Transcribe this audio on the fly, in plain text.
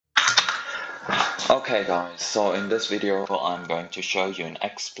Okay guys, so in this video I'm going to show you an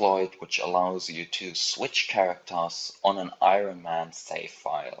exploit which allows you to switch characters on an Ironman save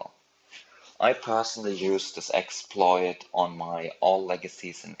file. I personally used this exploit on my All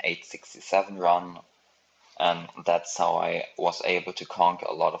Legacies in 867 run, and that's how I was able to conquer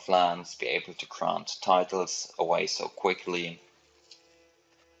a lot of lands, be able to grant titles away so quickly.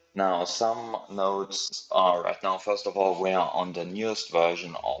 Now, some notes are right now, first of all, we are on the newest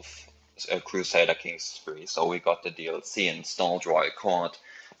version of Crusader Kings 3, so we got the DLC installed, Royal Court,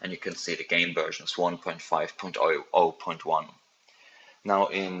 and you can see the game version is 1.5.0.1. Now,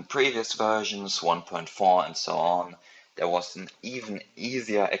 in previous versions, 1.4 and so on, there was an even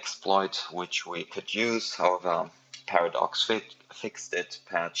easier exploit which we could use. However, Paradox fixed it,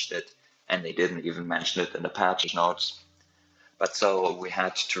 patched it, and they didn't even mention it in the patch notes. But so we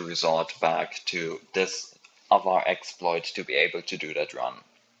had to resort back to this other exploit to be able to do that run.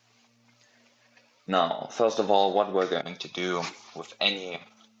 Now, first of all, what we're going to do with any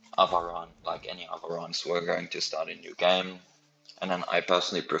other run, like any other runs, we're going to start a new game. And then I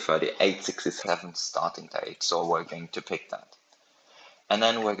personally prefer the 867 starting date, so we're going to pick that. And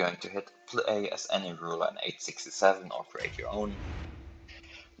then we're going to hit play as any ruler in 867 or create your own.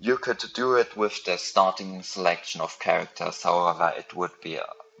 You could do it with the starting selection of characters, however it would be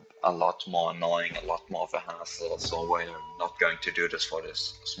a lot more annoying, a lot more of a hassle, so we're not going to do this for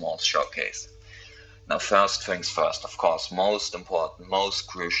this small showcase. Now first things first, of course, most important, most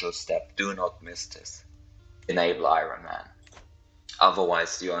crucial step, do not miss this. Enable Ironman.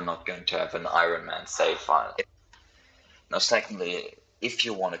 Otherwise you are not going to have an Ironman save file. Now secondly, if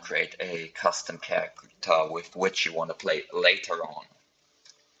you want to create a custom character with which you want to play later on,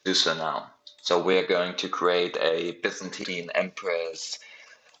 do so now. So we're going to create a Byzantine Empress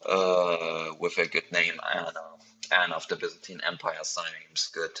with a good name, Anna. Anna of the Byzantine Empire seems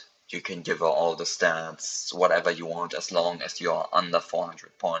good. You can give her all the stats, whatever you want, as long as you are under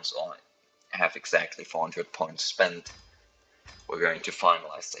 400 points or have exactly 400 points spent. We're going to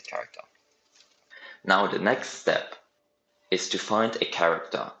finalize the character. Now the next step is to find a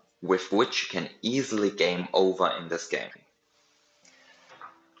character with which you can easily game over in this game.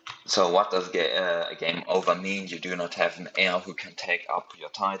 So what does a game over mean? You do not have an heir who can take up your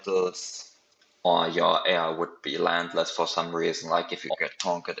titles, or your heir would be landless for some reason, like if you get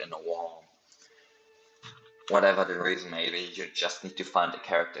conquered in a war. Whatever the reason may be, you just need to find a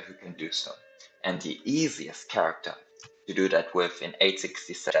character who can do so. And the easiest character to do that with in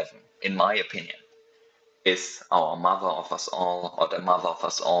 867, in my opinion, is our mother of us all, or the mother of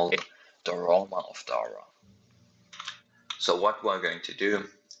us all, the Roma of Dara. So what we're going to do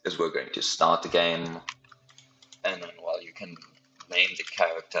is we're going to start the game, and then, well, you can name the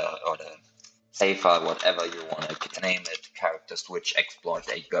character or the save file, whatever you want to name it, character switch exploit,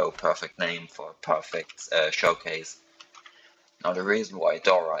 there you go, perfect name for a perfect showcase. Now the reason why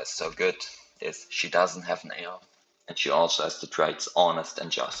Dora is so good is she doesn't have an heir, and she also has the traits honest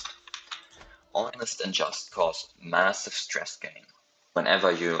and just. Honest and just cause massive stress gain whenever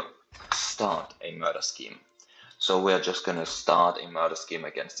you start a murder scheme. So we're just going to start a murder scheme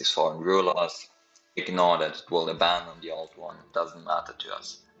against these foreign rulers. Ignore that it will abandon the old one, doesn't matter to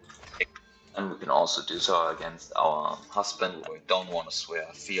us. And we can also do so against our husband. We don't want to swear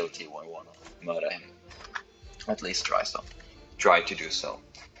fealty, we want to murder him. At least try to do so.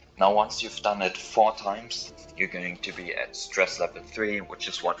 Now once you've done it 4 times, you're going to be at stress level 3, which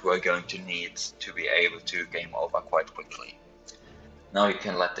is what we're going to need to be able to game over quite quickly. Now you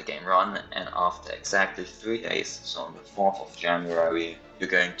can let the game run, and after exactly 3 days, so on the 4th of January, you're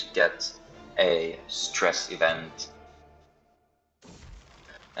going to get a stress event.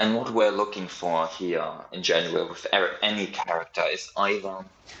 And what we're looking for here in January with any character is either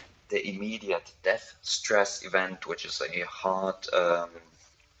the immediate death stress event, which is a hard,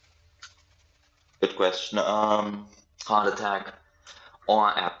 good question, heart attack,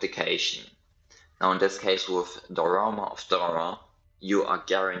 or abdication. Now in this case with the Roma of Dora, you are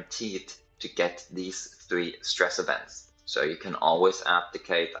guaranteed to get these 3 stress events. So you can always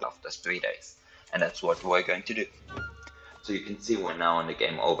abdicate after 3 days. And that's what we're going to do. So you can see we're now on the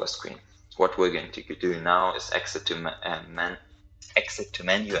game over screen. What we're going to do now is exit to menu and then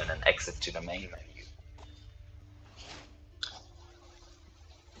exit to the main menu.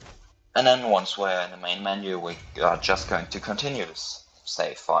 And then once we're in the main menu, we are just going to continue this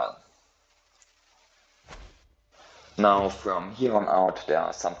save file. Now from here on out there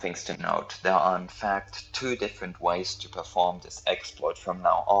are some things to note. There are in fact 2 different ways to perform this exploit from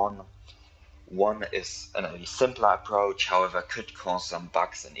now on. One is a simpler approach, however could cause some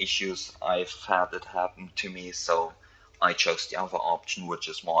bugs and issues. I've had it happen to me, so I chose the other option, which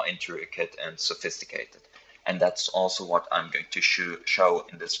is more intricate and sophisticated. And that's also what I'm going to show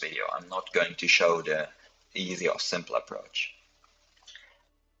in this video. I'm not going to show the easy or simple approach.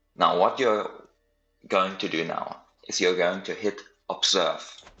 Now, what you're going to do now is you're going to hit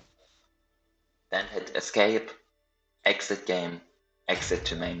observe, then hit escape, exit game, exit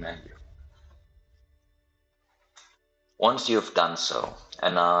to main menu. Once you've done so,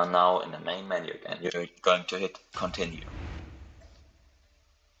 and are now in the main menu again, you're going to hit continue.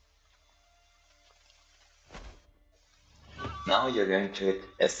 Now you're going to hit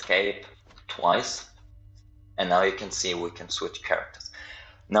escape twice, and now you can see we can switch characters.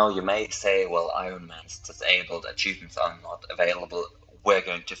 Now you may say, well, Ironman is disabled, achievements are not available. We're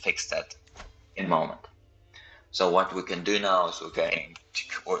going to fix that in a moment. So what we can do now is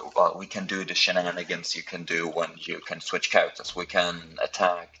we can do the shenanigans you can do when you can switch characters. We can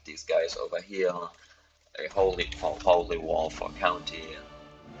attack these guys over here, a holy wall for county,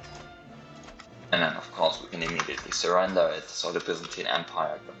 and then of course we can immediately surrender it. So the Byzantine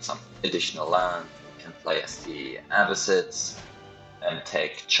Empire got some additional land. We can play as the Abbasids and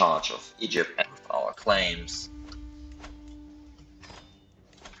take charge of Egypt with our claims,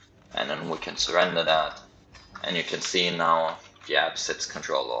 and then we can surrender that. And you can see now the Abbasids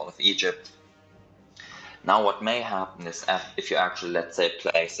control all of Egypt. Now what may happen is if you actually, let's say,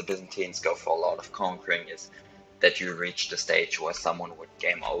 play as the Byzantines, go for a lot of conquering, is that you reach the stage where someone would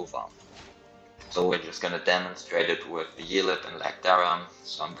game over. So we're just going to demonstrate it with Yelip and Lagdara.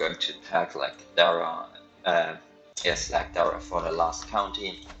 So I'm going to attack Lagdara for the last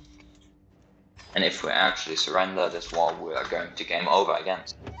county. And if we actually surrender this war, we are going to game over again.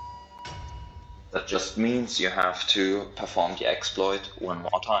 That just means you have to perform the exploit one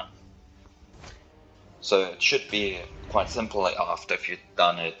more time. So it should be quite simple after if you've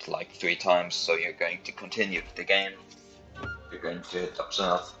done it like 3 times. So you're going to continue the game. You're going to hit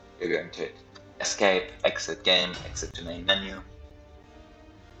observe. You're going to hit escape, exit game, exit to main menu.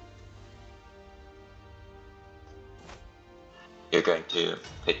 You're going to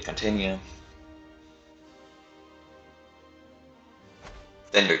hit continue.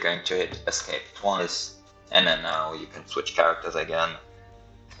 Then you're going to hit escape twice, and then now you can switch characters again.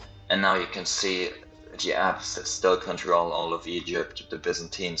 And now you can see the Abbasids still control all of Egypt, the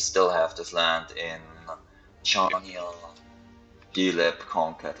Byzantines still have this land in Chania, Yelip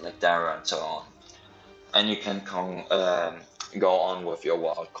conquered Lagdara and so on. And you can go on with your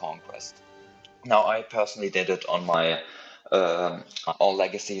world conquest. Now I personally did it on my All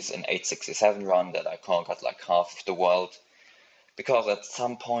Legacies in 867 run, that I conquered like half of the world. Because at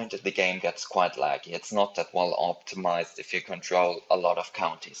some point the game gets quite laggy. It's not that well optimized if you control a lot of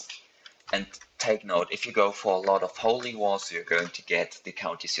counties. And take note, if you go for a lot of holy wars, you're going to get the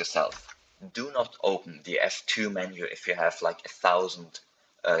counties yourself. Do not open the F2 menu if you have like 1,000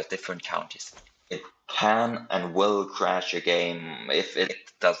 different counties. It can and will crash your game if it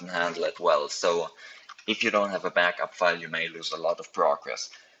doesn't handle it well. So if you don't have a backup file, you may lose a lot of progress.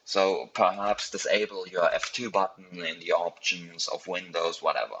 So perhaps disable your F2 button in the options of Windows,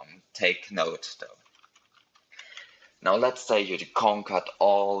 whatever. Take note though. Now let's say you conquered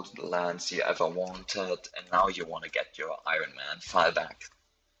all the lands you ever wanted, and now you want to get your Ironman file back.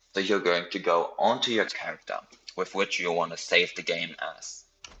 So you're going to go onto your character with which you want to save the game as.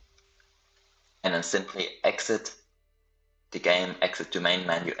 And then simply exit the game, exit to main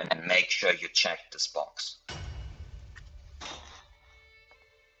menu, and make sure you check this box.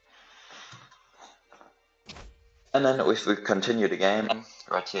 And then if we continue the game,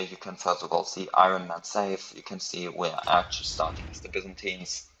 right here you can first of all see Ironman save. You can see we're actually starting as the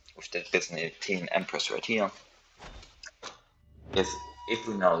Byzantines with the Byzantine Empress right here. Yes, if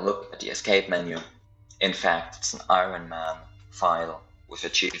we now look at the escape menu, in fact it's an Ironman file with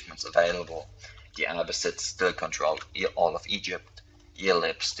achievements available. The Abbasids still control all of Egypt.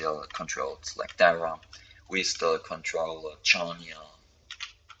 Yelip still controls Lagdara. We still control Chania.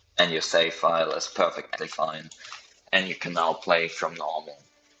 And your save file is perfectly fine. And you can now play from normal.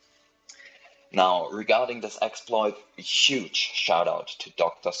 Now, regarding this exploit, a huge shout out to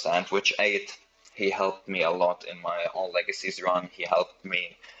Dr. Sandwich 8. He helped me a lot in my All Legacies run. He helped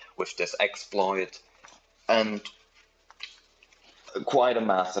me with this exploit. And quite a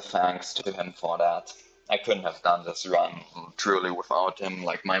massive thanks to him for that. I couldn't have done this run truly without him.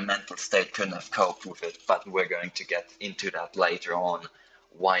 Like, my mental state couldn't have coped with it, but we're going to get into that later on.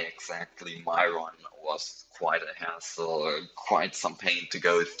 Why exactly my run was quite a hassle, quite some pain to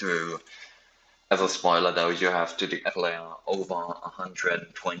go through. As a spoiler though, you have to declare over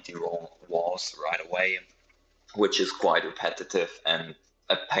 120 wars right away, which is quite repetitive and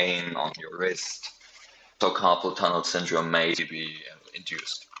a pain on your wrist. so carpal tunnel syndrome may be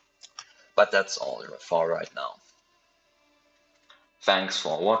induced. But that's all for right now. Thanks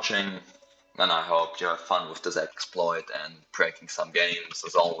for watching, and I hope you have fun with this exploit and breaking some games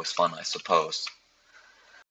is always fun, I suppose.